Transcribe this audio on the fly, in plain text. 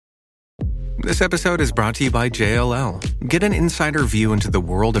This episode is brought to you by JLL. Get an insider view into the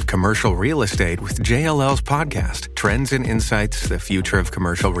world of commercial real estate with JLL's podcast, Trends and Insights, the Future of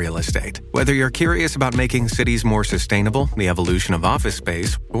Commercial Real Estate. Whether you're curious about making cities more sustainable, the evolution of office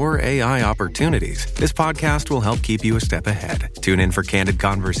space, or AI opportunities, this podcast will help keep you a step ahead. Tune in for candid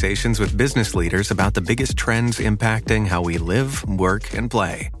conversations with business leaders about the biggest trends impacting how we live, work, and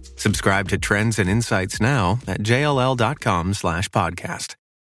play. Subscribe to Trends and Insights now at jll.com/podcast.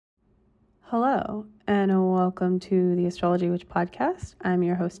 Hello, and welcome to the Astrology Witch podcast. I'm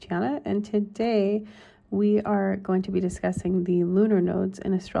your host, Tiana, and today we are going to be discussing the lunar nodes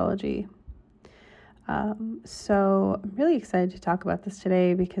in astrology. So I'm really excited to talk about this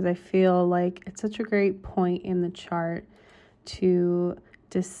today because I feel like it's such a great point in the chart to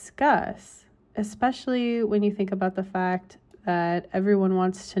discuss, especially when you think about the fact that everyone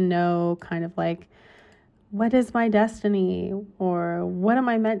wants to know kind of like, what is my destiny? Or what am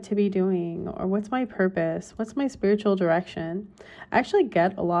I meant to be doing? Or what's my purpose? What's my spiritual direction? I actually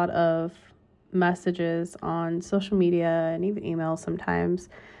get a lot of messages on social media and even emails sometimes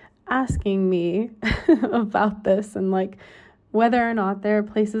asking me about this and like whether or not there are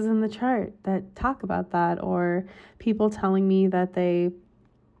places in the chart that talk about that, or people telling me that they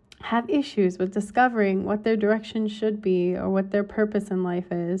have issues with discovering what their direction should be or what their purpose in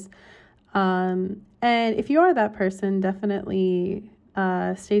life is. And if you are that person, definitely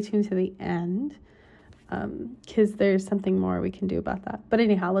stay tuned to the end because there's something more we can do about that. But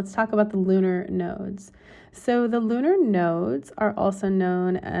anyhow, let's talk about the lunar nodes. So the lunar nodes are also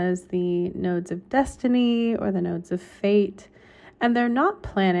known as the nodes of destiny or the nodes of fate. And they're not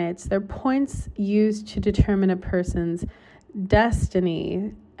planets. They're points used to determine a person's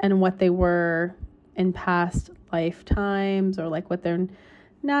destiny and what they were in past lifetimes, or like what their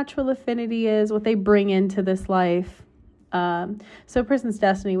natural affinity is, what they bring into this life. So a person's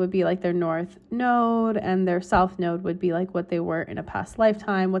destiny would be like their north node, and their south node would be like what they were in a past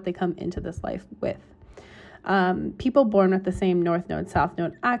lifetime, what they come into this life with. People born with the same north node, south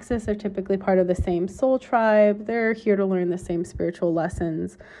node axis are typically part of the same soul tribe. They're here to learn the same spiritual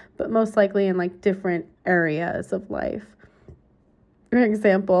lessons, but most likely in like different areas of life. For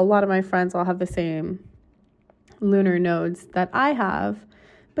example, a lot of my friends all have the same lunar nodes that I have,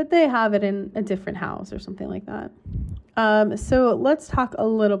 but they have it in a different house or something like that. So let's talk a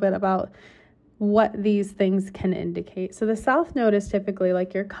little bit about what these things can indicate. So the south node is typically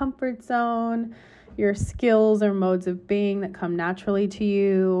like your comfort zone, your skills or modes of being that come naturally to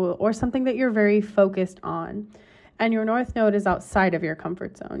you, or something that you're very focused on. And your north node is outside of your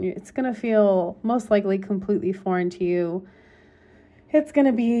comfort zone. It's going to feel most likely completely foreign to you. It's going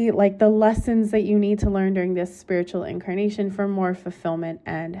to be like the lessons that you need to learn during this spiritual incarnation for more fulfillment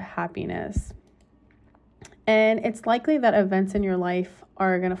and happiness. And it's likely that events in your life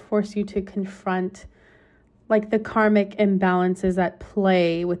are going to force you to confront like the karmic imbalances at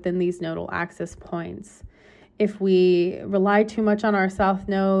play within these nodal axis points. If we rely too much on our south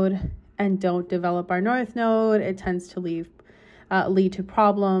node and don't develop our north node, it tends to lead to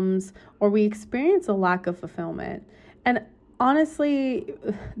problems, or we experience a lack of fulfillment. And honestly,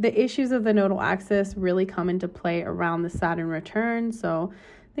 the issues of the nodal axis really come into play around the Saturn return. So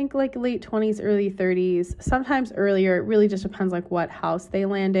think like late 20s, early 30s, sometimes earlier. It really just depends like what house they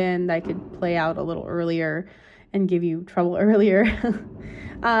land in. That could play out a little earlier and give you trouble earlier.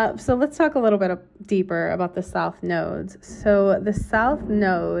 So let's talk a little bit deeper about the south nodes. So the south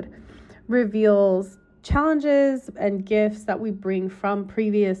node reveals challenges and gifts that we bring from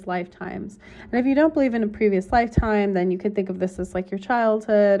previous lifetimes. And if you don't believe in a previous lifetime, then you could think of this as like your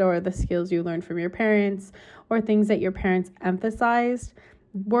childhood, or the skills you learned from your parents, or things that your parents emphasized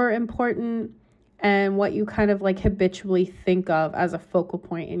were important, and what you kind of like habitually think of as a focal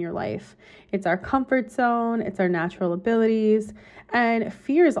point in your life. It's our comfort zone, it's our natural abilities, and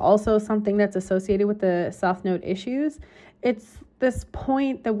fear is also something that's associated with the south node issues. It's this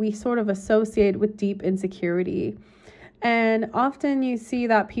point that we sort of associate with deep insecurity. And often you see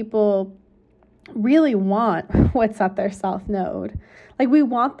that people really want what's at their south node. Like we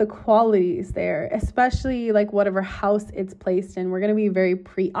want the qualities there, especially like whatever house it's placed in. We're going to be very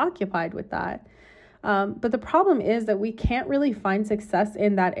preoccupied with that. But the problem is that we can't really find success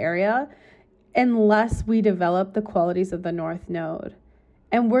in that area unless we develop the qualities of the north node.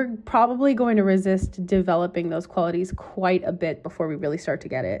 And we're probably going to resist developing those qualities quite a bit before we really start to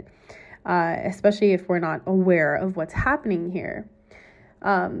get it, especially if we're not aware of what's happening here.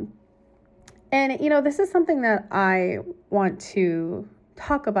 And, you know, this is something that I want to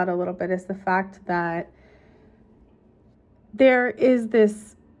talk about a little bit, is the fact that there is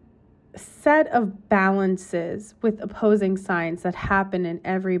this set of balances with opposing signs that happen in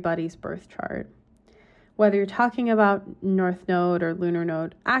everybody's birth chart. Whether you're talking about North Node or Lunar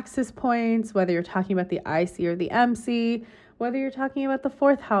Node axis points, whether you're talking about the IC or the MC, whether you're talking about the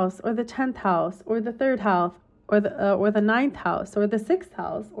 4th house or the 10th house or the 3rd house or the 9th house or the 6th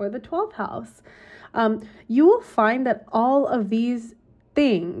house or the 12th house, you will find that all of these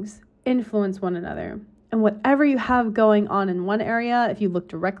things influence one another. And whatever you have going on in one area, if you look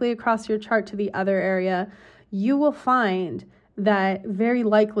directly across your chart to the other area, you will find that very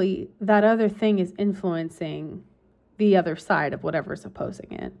likely that other thing is influencing the other side of whatever's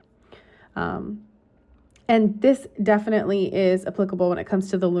opposing it. And this definitely is applicable when it comes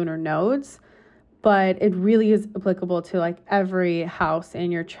to the lunar nodes, but it really is applicable to like every house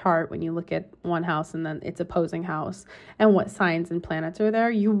in your chart. When you look at one house and then its opposing house and what signs and planets are there,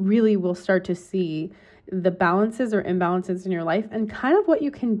 you really will start to see the balances or imbalances in your life and kind of what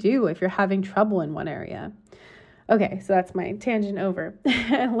you can do if you're having trouble in one area. Okay, so that's my tangent over.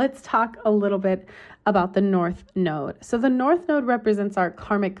 Let's talk a little bit about the North Node. So the North Node represents our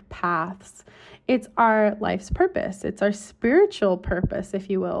karmic paths. It's our life's purpose. It's our spiritual purpose, if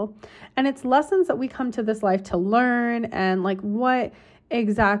you will. And it's lessons that we come to this life to learn, and like what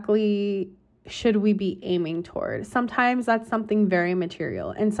exactly should we be aiming toward? Sometimes that's something very material,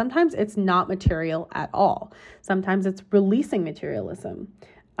 and sometimes it's not material at all. Sometimes it's releasing materialism.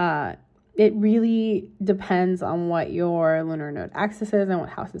 It really depends on what your lunar node axis is and what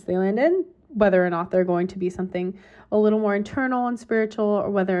houses they land in, whether or not they're going to be something a little more internal and spiritual, or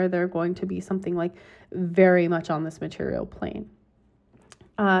whether they're going to be something like very much on this material plane.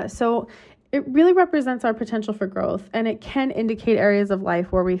 So it really represents our potential for growth, and it can indicate areas of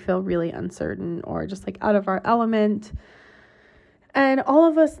life where we feel really uncertain or just like out of our element. And all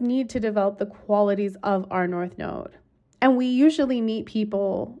of us need to develop the qualities of our North Node. And we usually meet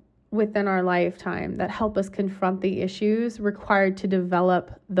people within our lifetime that help us confront the issues required to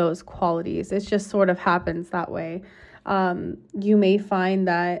develop those qualities. It just sort of happens that way. You may find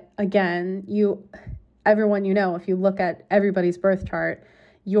that, again, everyone you know, if you look at everybody's birth chart,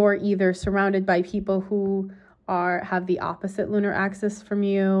 you're either surrounded by people who have the opposite lunar axis from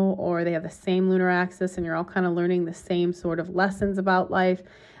you, or they have the same lunar axis and you're all kind of learning the same sort of lessons about life.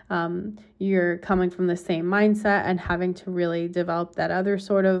 You're coming from the same mindset and having to really develop that other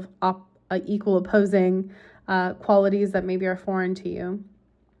sort of equal opposing qualities that maybe are foreign to you.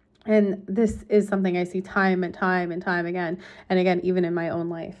 And this is something I see time and time and time again, and again, even in my own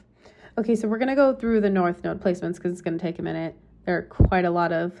life. Okay, so we're going to go through the North Node placements because it's going to take a minute. There are quite a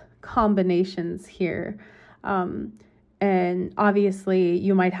lot of combinations here. And obviously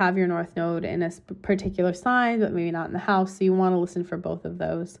you might have your North Node in a particular sign, but maybe not in the house. So you want to listen for both of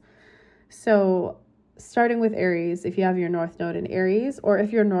those. So starting with Aries, if you have your North Node in Aries, or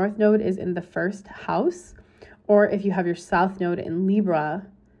if your North Node is in the 1st house, or if you have your South Node in Libra,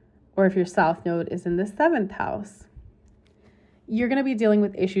 or if your South Node is in the 7th house, you're going to be dealing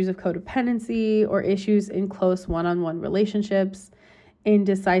with issues of codependency or issues in close one-on-one relationships,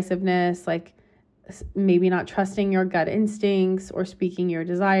 indecisiveness, like maybe not trusting your gut instincts or speaking your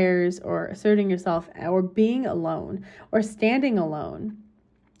desires or asserting yourself or being alone or standing alone.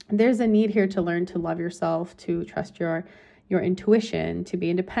 There's a need here to learn to love yourself, to trust your intuition, to be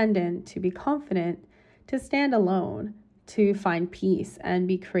independent, to be confident, to stand alone, to find peace and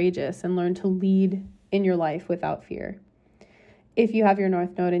be courageous and learn to lead in your life without fear. If you have your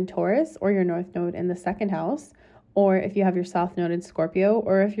North Node in Taurus, or your North Node in the 2nd house, or if you have your South Node in Scorpio,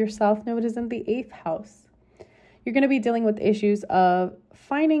 or if your South Node is in the 8th house, you're going to be dealing with issues of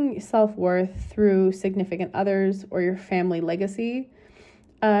finding self-worth through significant others or your family legacy,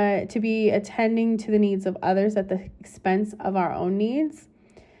 to be attending to the needs of others at the expense of our own needs,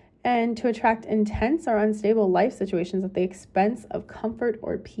 and to attract intense or unstable life situations at the expense of comfort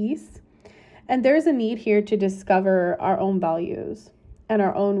or peace. And there's a need here to discover our own values and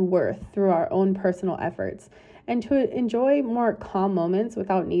our own worth through our own personal efforts, and to enjoy more calm moments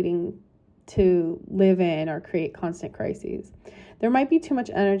without needing to live in or create constant crises. There might be too much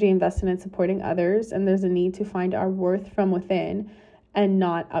energy invested in supporting others, and there's a need to find our worth from within and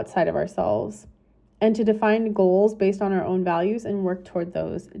not outside of ourselves, and to define goals based on our own values and work toward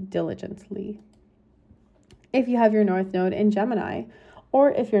those diligently. If you have your North Node in Gemini,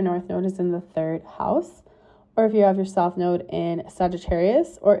 or if your North Node is in the 3rd house, or if you have your South Node in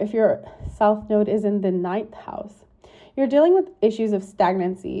Sagittarius, or if your South Node is in the 9th house, you're dealing with issues of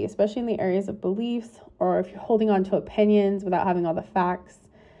stagnancy, especially in the areas of beliefs, or if you're holding on to opinions without having all the facts,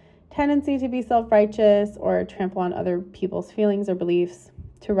 tendency to be self-righteous or trample on other people's feelings or beliefs,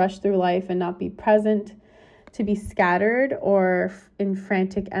 to rush through life and not be present, to be scattered or in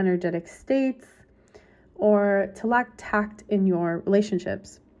frantic energetic states, or to lack tact in your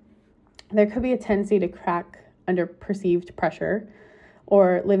relationships. There could be a tendency to crack under perceived pressure,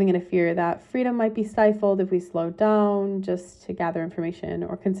 or living in a fear that freedom might be stifled if we slow down just to gather information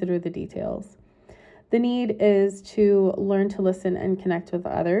or consider the details. The need is to learn to listen and connect with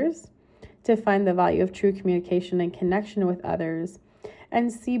others, to find the value of true communication and connection with others,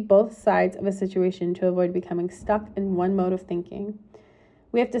 and see both sides of a situation to avoid becoming stuck in one mode of thinking.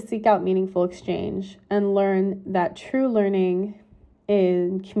 We have to seek out meaningful exchange and learn that true learning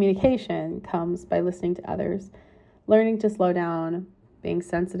in communication comes by listening to others, learning to slow down, being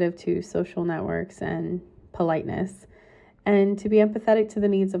sensitive to social networks and politeness, and to be empathetic to the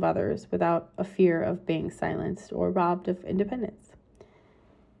needs of others without a fear of being silenced or robbed of independence.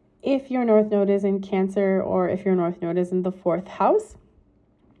 If your North Node is in Cancer, or if your North Node is in the 4th house,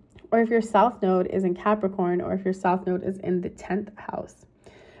 or if your South Node is in Capricorn, or if your South Node is in the 10th house,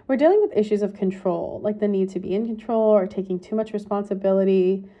 we're dealing with issues of control, like the need to be in control or taking too much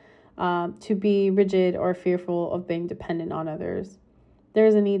responsibility, to be rigid or fearful of being dependent on others. There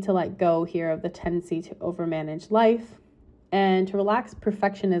is a need to let go here of the tendency to overmanage life and to relax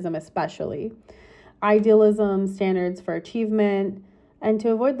perfectionism, especially idealism, standards for achievement, and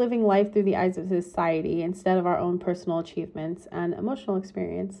to avoid living life through the eyes of society instead of our own personal achievements and emotional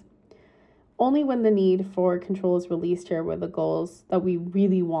experience. Only when the need for control is released here will the goals that we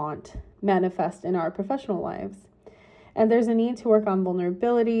really want manifest in our professional lives. And there's a need to work on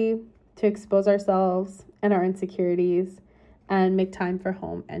vulnerability, to expose ourselves and our insecurities, and make time for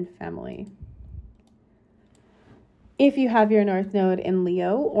home and family. If you have your North Node in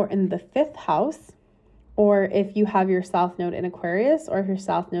Leo or in the 5th house, or if you have your South Node in Aquarius, or if your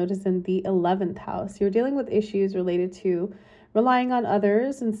South Node is in the 11th house, you're dealing with issues related to relying on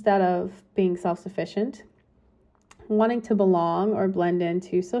others instead of being self-sufficient, wanting to belong or blend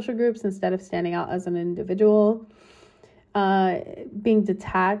into social groups instead of standing out as an individual, being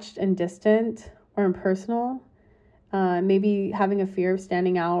detached and distant or impersonal, maybe having a fear of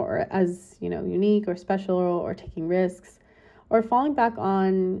standing out or as, unique or special, or taking risks, or falling back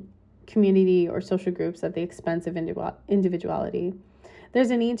on community or social groups at the expense of individuality. There's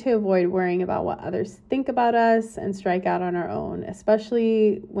a need to avoid worrying about what others think about us and strike out on our own,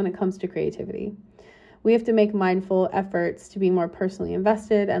 especially when it comes to creativity. We have to make mindful efforts to be more personally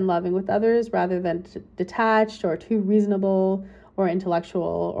invested and loving with others rather than detached or too reasonable or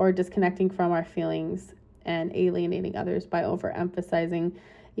intellectual, or disconnecting from our feelings and alienating others by overemphasizing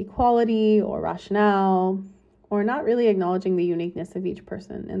equality or rationale, or not really acknowledging the uniqueness of each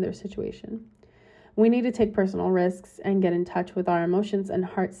person and their situation. We need to take personal risks and get in touch with our emotions and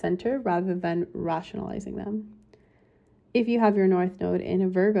heart center rather than rationalizing them. If you have your North Node in a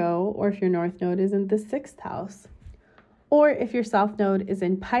Virgo, or if your North Node is in the 6th house, or if your South Node is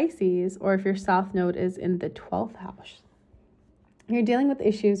in Pisces, or if your South Node is in the 12th house, you're dealing with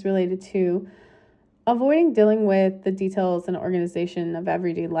issues related to avoiding dealing with the details and organization of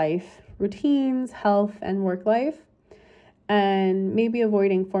everyday life, routines, health, and work life, and maybe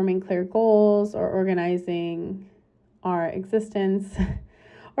avoiding forming clear goals or organizing our existence,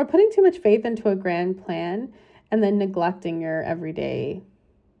 or putting too much faith into a grand plan and then neglecting your everyday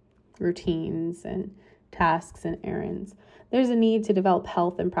routines and tasks and errands. There's a need to develop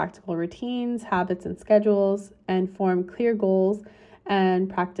health and practical routines, habits and schedules, and form clear goals and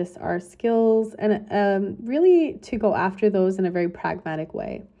practice our skills, and really to go after those in a very pragmatic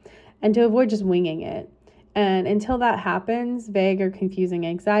way, and to avoid just winging it. And until that happens, vague or confusing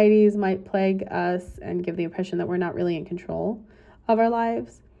anxieties might plague us and give the impression that we're not really in control of our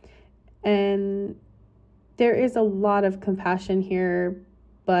lives. And there is a lot of compassion here,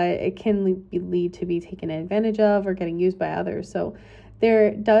 but it can lead to be taken advantage of or getting used by others. So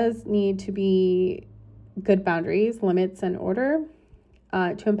there does need to be good boundaries, limits, and order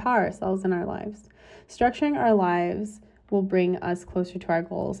to empower ourselves in our lives. Structuring our lives will bring us closer to our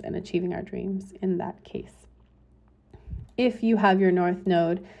goals and achieving our dreams in that case. If you have your North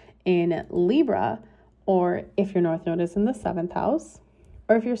Node in Libra, or if your North Node is in the 7th house,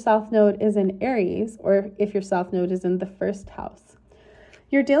 or if your South Node is in Aries, or if your South Node is in the 1st house,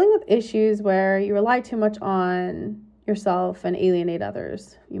 you're dealing with issues where you rely too much on yourself and alienate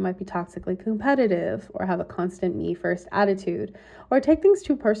others. You might be toxically competitive, or have a constant me-first attitude, or take things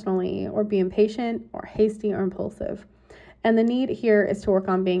too personally, or be impatient, or hasty, or impulsive. And the need here is to work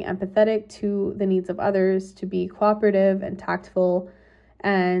on being empathetic to the needs of others, to be cooperative and tactful,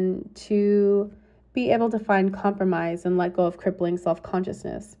 and to be able to find compromise and let go of crippling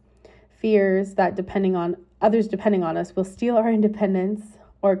self-consciousness. Fears that others depending on us will steal our independence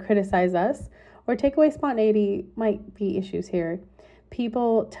or criticize us or take away spontaneity might be issues here.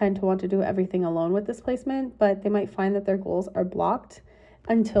 People tend to want to do everything alone with this placement, but they might find that their goals are blocked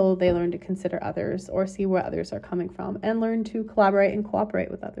until they learn to consider others or see where others are coming from and learn to collaborate and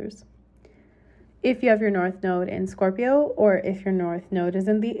cooperate with others. If you have your North Node in Scorpio, or if your North Node is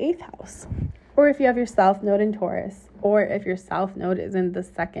in the 8th house, or if you have your South Node in Taurus, or if your South Node is in the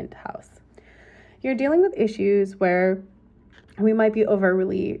 2nd house, you're dealing with issues where we might be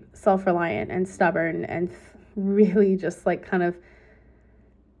overly self-reliant and stubborn and really just like kind of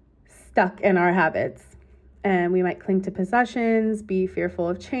stuck in our habits. And we might cling to possessions, be fearful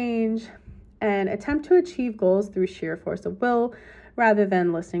of change, and attempt to achieve goals through sheer force of will rather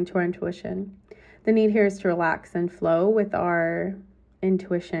than listening to our intuition. The need here is to relax and flow with our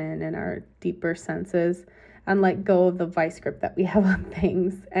intuition and our deeper senses and let go of the vice grip that we have on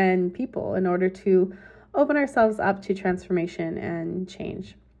things and people in order to open ourselves up to transformation and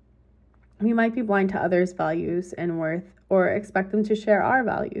change. We might be blind to others' values and worth or expect them to share our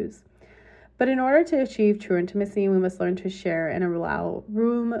values. But in order to achieve true intimacy, we must learn to share and allow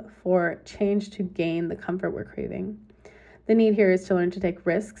room for change to gain the comfort we're craving. The need here is to learn to take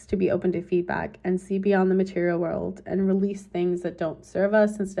risks, to be open to feedback, and see beyond the material world and release things that don't serve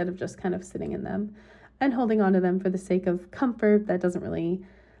us instead of just kind of sitting in them and holding on to them for the sake of comfort that doesn't really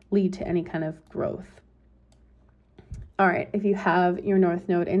lead to any kind of growth. All right, if you have your North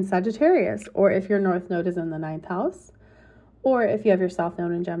Node in Sagittarius, or if your North Node is in the 9th house, or if you have your South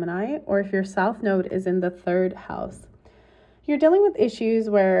Node in Gemini, or if your South Node is in the 3rd house, you're dealing with issues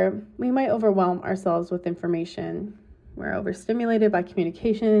where we might overwhelm ourselves with information. We're overstimulated by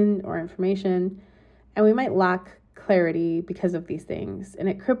communication or information, and we might lack clarity because of these things, and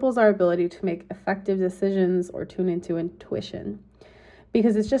it cripples our ability to make effective decisions or tune into intuition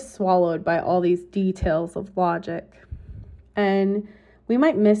because it's just swallowed by all these details of logic. And we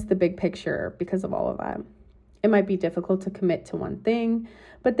might miss the big picture because of all of that. It might be difficult to commit to one thing,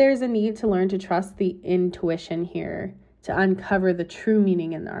 but there's a need to learn to trust the intuition here, to uncover the true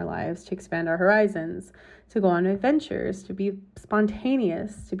meaning in our lives, to expand our horizons, to go on adventures, to be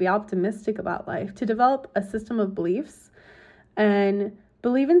spontaneous, to be optimistic about life, to develop a system of beliefs and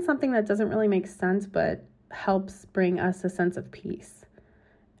believe in something that doesn't really make sense but helps bring us a sense of peace,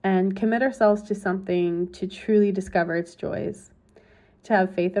 and commit ourselves to something to truly discover its joys, to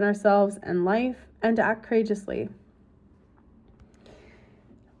have faith in ourselves and life, and to act courageously.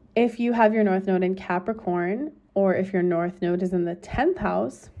 If you have your North Node in Capricorn, or if your North Node is in the 10th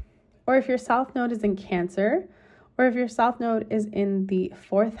house, or if your South Node is in Cancer, or if your South Node is in the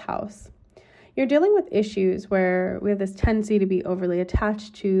 4th house, you're dealing with issues where we have this tendency to be overly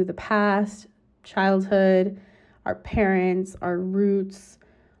attached to the past, childhood, our parents, our roots,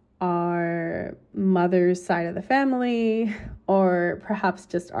 our mother's side of the family, or perhaps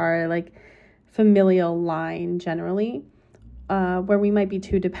just our familial line generally, where we might be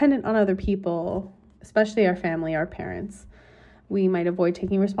too dependent on other people, especially our family, our parents. We might avoid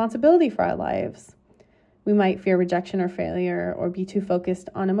taking responsibility for our lives. We might fear rejection or failure or be too focused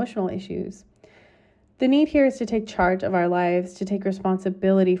on emotional issues. The need here is to take charge of our lives, to take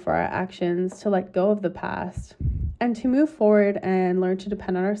responsibility for our actions, to let go of the past, and to move forward and learn to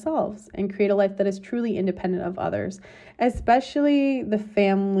depend on ourselves and create a life that is truly independent of others, especially the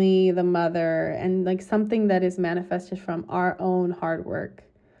family, the mother, and something that is manifested from our own hard work.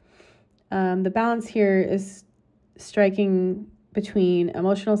 The balance here is striking between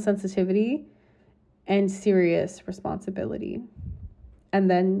emotional sensitivity and serious responsibility. And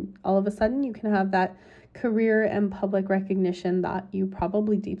then all of a sudden you can have that career and public recognition that you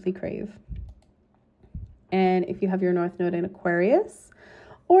probably deeply crave. And if you have your North Node in Aquarius,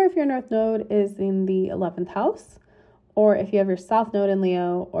 or if your North Node is in the 11th house, or if you have your South Node in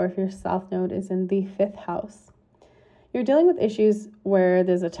Leo, or if your South Node is in the 5th house, you're dealing with issues where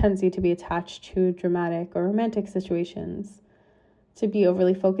there's a tendency to be attached to dramatic or romantic situations, to be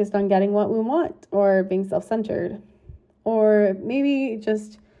overly focused on getting what we want, or being self-centered, or maybe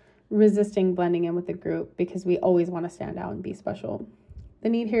just resisting blending in with the group because we always want to stand out and be special. The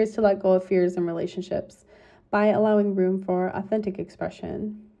need here is to let go of fears in relationships by allowing room for authentic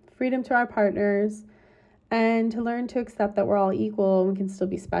expression, freedom to our partners, and to learn to accept that we're all equal and we can still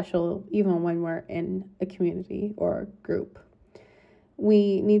be special even when we're in a community or group.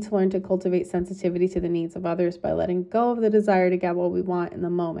 We need to learn to cultivate sensitivity to the needs of others by letting go of the desire to get what we want in the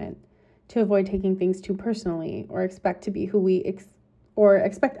moment, to avoid taking things too personally or expect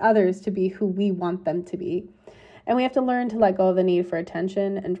others to be who we want them to be. And we have to learn to let go of the need for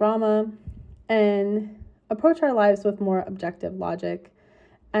attention and drama and approach our lives with more objective logic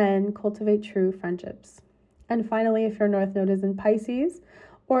and cultivate true friendships. And finally, if your North Node is in Pisces,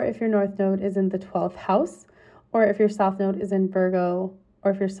 or if your north node is in the 12th house, or if your south node is in Virgo,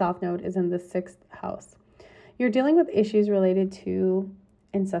 or if your south node is in the 6th house. You're dealing with issues related to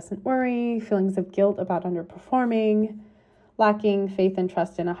incessant worry, feelings of guilt about underperforming, lacking faith and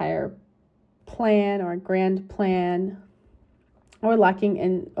trust in a higher plan or a grand plan, or lacking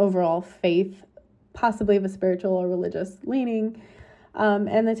in overall faith, possibly of a spiritual or religious leaning,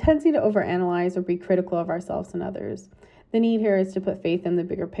 and the tendency to overanalyze or be critical of ourselves and others. The need here is to put faith in the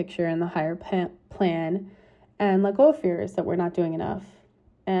bigger picture and the higher plan and let go of fears that we're not doing enough,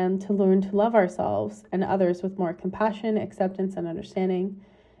 and to learn to love ourselves and others with more compassion, acceptance, and understanding,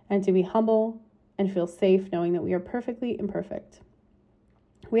 and to be humble and feel safe knowing that we are perfectly imperfect.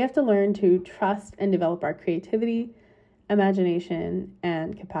 We have to learn to trust and develop our creativity, imagination,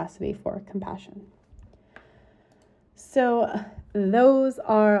 and capacity for compassion. So those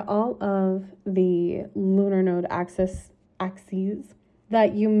are all of the lunar node axes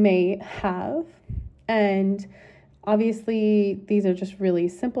that you may have. And obviously, these are just really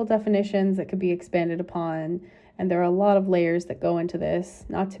simple definitions that could be expanded upon. And there are a lot of layers that go into this,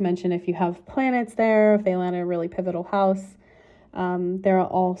 not to mention if you have planets there, if they land in a really pivotal house. There are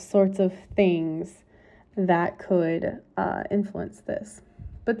all sorts of things that could influence this.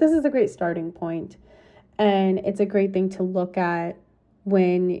 But this is a great starting point, and it's a great thing to look at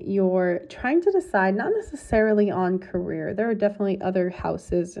when you're trying to decide, not necessarily on career. There are definitely other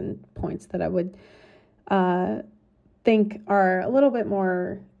houses and points that I would think are a little bit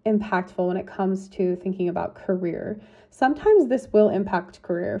more impactful when it comes to thinking about career. Sometimes this will impact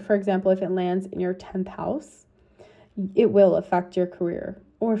career. For example, if it lands in your 10th house, it will affect your career.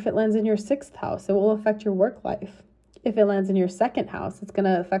 Or if it lands in your 6th house, it will affect your work life. If it lands in your 2nd house, it's going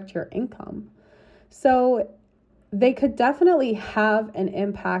to affect your income. So they could definitely have an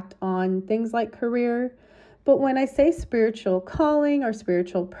impact on things like career. But when I say spiritual calling or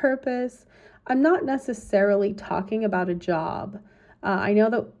spiritual purpose, I'm not necessarily talking about a job. I know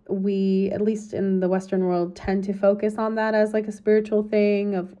that we, at least in the Western world, tend to focus on that as like a spiritual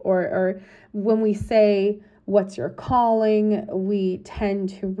thing or when we say, what's your calling, we tend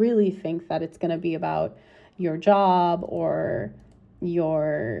to really think that it's going to be about your job or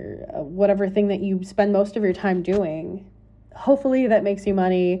your whatever thing that you spend most of your time doing. Hopefully that makes you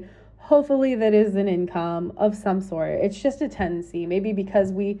money. Hopefully that is an income of some sort. It's just a tendency, maybe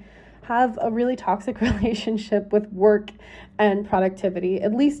because we have a really toxic relationship with work and productivity,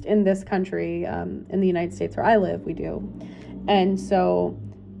 at least in this country, in the United States where I live, we do. And so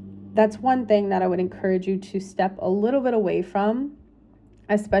that's one thing that I would encourage you to step a little bit away from,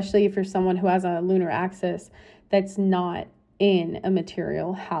 especially if you're someone who has a lunar axis that's not in a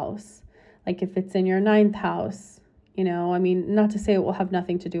material house. Like if it's in your 9th house, I mean, not to say it will have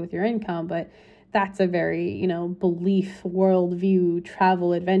nothing to do with your income, but that's a very, belief, worldview,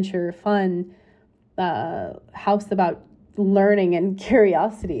 travel, adventure, fun house about learning and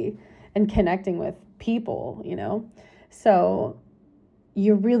curiosity and connecting with people, So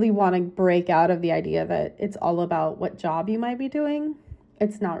you really want to break out of the idea that it's all about what job you might be doing.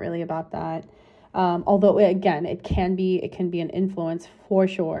 It's not really about that. Although, again, it can be an influence for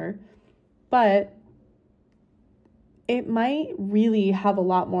sure. But it might really have a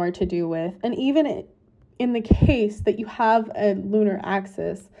lot more to do with, and even in the case that you have a lunar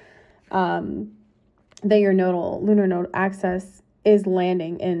axis, that your lunar node axis is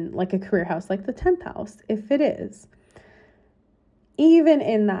landing in like a career house, like the 10th house, if it is. Even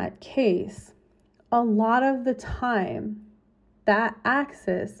in that case, a lot of the time, that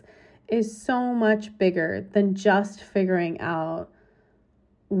axis is so much bigger than just figuring out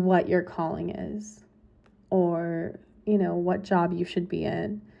what your calling is or, what job you should be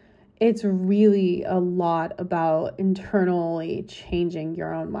in. It's really a lot about internally changing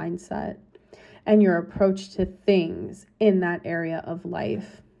your own mindset and your approach to things in that area of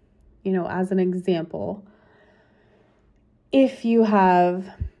life. As an example, if you have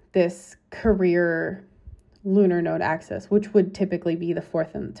this career lunar node axis, which would typically be the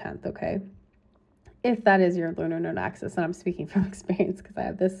 4th and the 10th, okay? If that is your lunar node axis, and I'm speaking from experience because I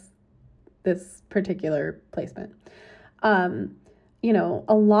have this particular placement,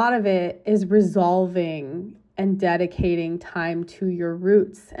 a lot of it is resolving and dedicating time to your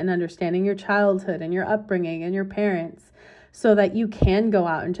roots and understanding your childhood and your upbringing and your parents so that you can go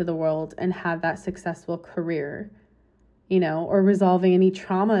out into the world and have that successful career, or resolving any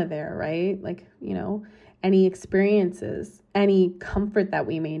trauma there, right? Like, any experiences, any comfort that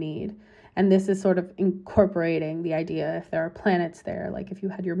we may need. And this is sort of incorporating the idea if there are planets there, like if you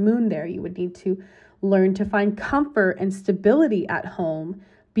had your moon there, you would need to learn to find comfort and stability at home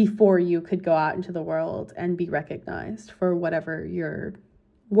before you could go out into the world and be recognized for whatever your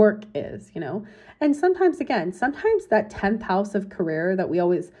work is, And sometimes that 10th house of career that we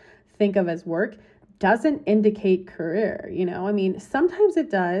always think of as work doesn't indicate career, sometimes it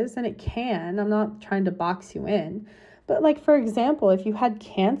does and it can. I'm not trying to box you in. But like, for example, if you had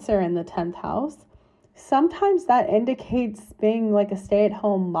Cancer in the 10th house, sometimes that indicates being like a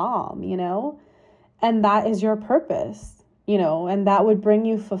stay-at-home mom, and that is your purpose, and that would bring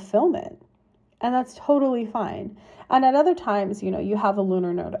you fulfillment. And that's totally fine. And at other times, you have a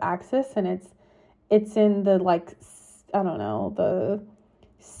lunar node axis and it's in the the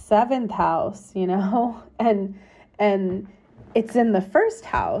 7th house, and it's in the 1st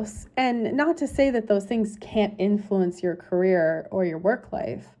house. And not to say that those things can't influence your career or your work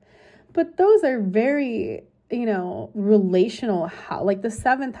life, but those are very, relational. Like the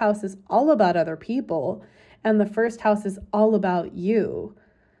 7th house is all about other people and the 1st house is all about you.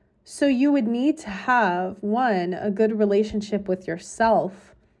 So you would need to have, one, a good relationship with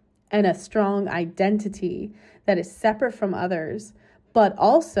yourself and a strong identity that is separate from others, but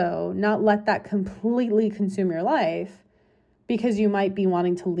also not let that completely consume your life, because you might be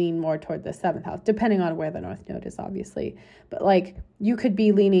wanting to lean more toward the 7th house, depending on where the North Node is, obviously. But like you could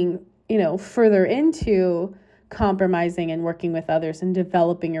be leaning, further into compromising and working with others and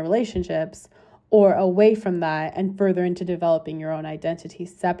developing your relationships, or away from that and further into developing your own identity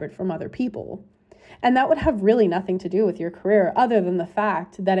separate from other people. And that would have really nothing to do with your career, other than the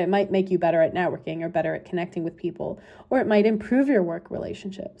fact that it might make you better at networking or better at connecting with people, or it might improve your work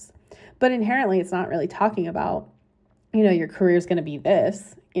relationships. But inherently, it's not really talking about, your career is going to be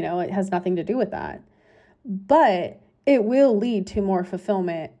this, it has nothing to do with that. But it will lead to more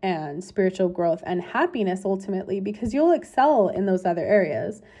fulfillment and spiritual growth and happiness ultimately, because you'll excel in those other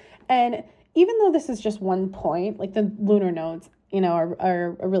areas. And even though this is just one point, like the lunar nodes,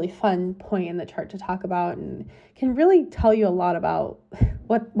 are a really fun point in the chart to talk about and can really tell you a lot about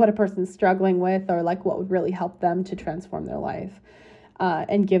what a person's struggling with, or like what would really help them to transform their life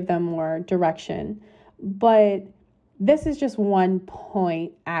and give them more direction. But this is just one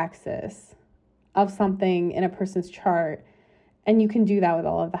point axis of something in a person's chart. And you can do that with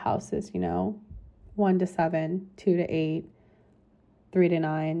all of the houses, 1 to 7, 2 to 8, 3 to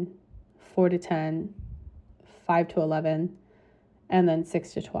 9, 4 to 10, 5 to 11, and then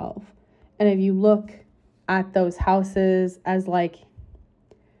 6 to 12. And if you look at those houses as like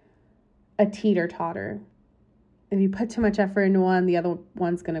a teeter-totter, if you put too much effort into one, the other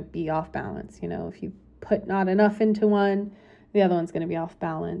one's going to be off balance. If you put not enough into one, the other one's going to be off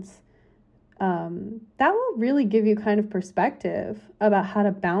balance. That will really give you kind of perspective about how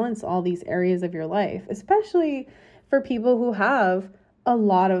to balance all these areas of your life, especially for people who have a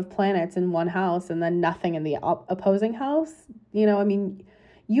lot of planets in one house and then nothing in the opposing house.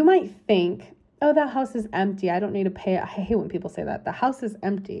 You might think, oh, that house is empty, I don't need to pay it. I hate when people say that. The house is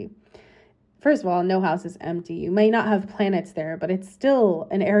empty. First of all, no house is empty. You may not have planets there, but it's still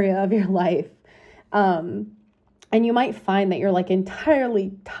an area of your life. And you might find that you're like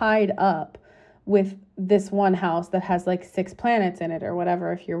entirely tied up with this one house that has like 6 planets in it or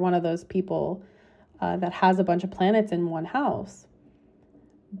whatever, if you're one of those people that has a bunch of planets in one house.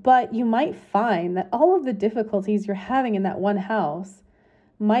 But you might find that all of the difficulties you're having in that one house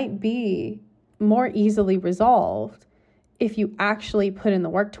might be more easily resolved if you actually put in the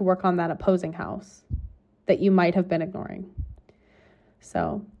work to work on that opposing house that you might have been ignoring.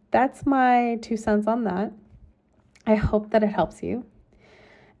 So that's my 2 cents on that. I hope that it helps you.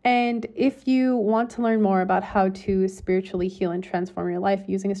 And if you want to learn more about how to spiritually heal and transform your life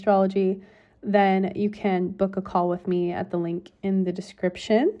using astrology, then you can book a call with me at the link in the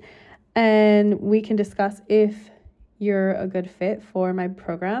description, and we can discuss if you're a good fit for my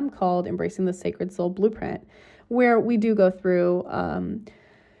program called Embracing the Sacred Soul Blueprint, where we do go through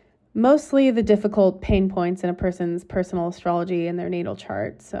mostly the difficult pain points in a person's personal astrology and their natal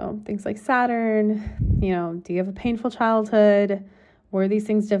chart. So things like Saturn, do you have a painful childhood? Were these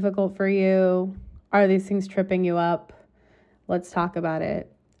things difficult for you? Are these things tripping you up? Let's talk about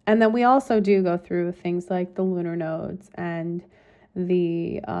it. And then we also do go through things like the lunar nodes and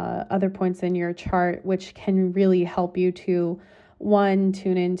the other points in your chart, which can really help you to, one,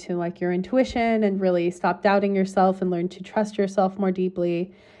 tune into like your intuition and really stop doubting yourself and learn to trust yourself more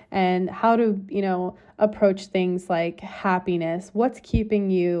deeply, and how to, approach things like happiness. What's keeping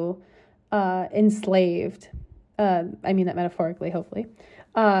you enslaved? I mean that metaphorically, hopefully,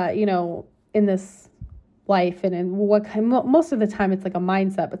 in this life, and in most of the time it's like a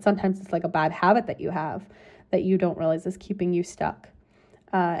mindset, but sometimes it's like a bad habit that you have that you don't realize is keeping you stuck.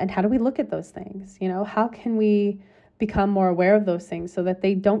 And how do we look at those things? How can we become more aware of those things so that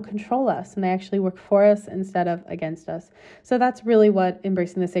they don't control us and they actually work for us instead of against us. So that's really what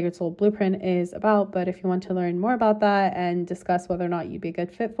Embracing the Sacred Soul Blueprint is about. But if you want to learn more about that and discuss whether or not you'd be a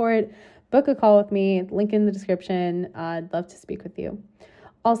good fit for it, book a call with me, link in the description. I'd love to speak with you.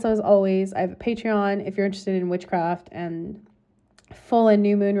 Also, as always, I have a Patreon if you're interested in witchcraft and full and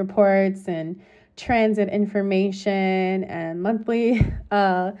new moon reports and transit information and monthly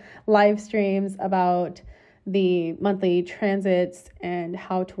live streams about the monthly transits and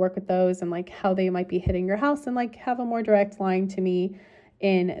how to work with those and like how they might be hitting your house, and like have a more direct line to me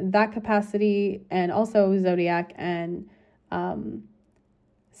in that capacity, and also zodiac and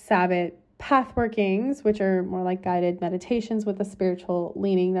Sabbath path workings, which are more like guided meditations with a spiritual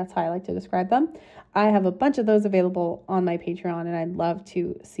leaning. That's how I like to describe them. I have a bunch of those available on my Patreon, and I'd love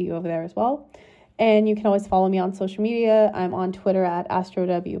to see you over there as well. And you can always follow me on social media. I'm on Twitter at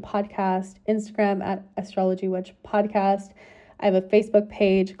AstroW Podcast, Instagram at Astrology Witch Podcast. I have a Facebook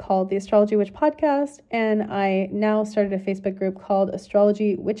page called the Astrology Witch Podcast, and I now started a Facebook group called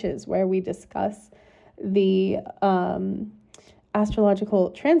Astrology Witches, where we discuss the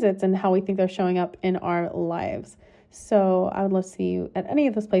astrological transits and how we think they're showing up in our lives. So I would love to see you at any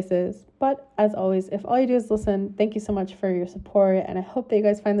of those places. But as always, if all you do is listen, thank you so much for your support, and I hope that you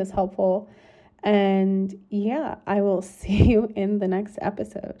guys find this helpful. And yeah, I will see you in the next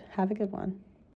episode. Have a good one.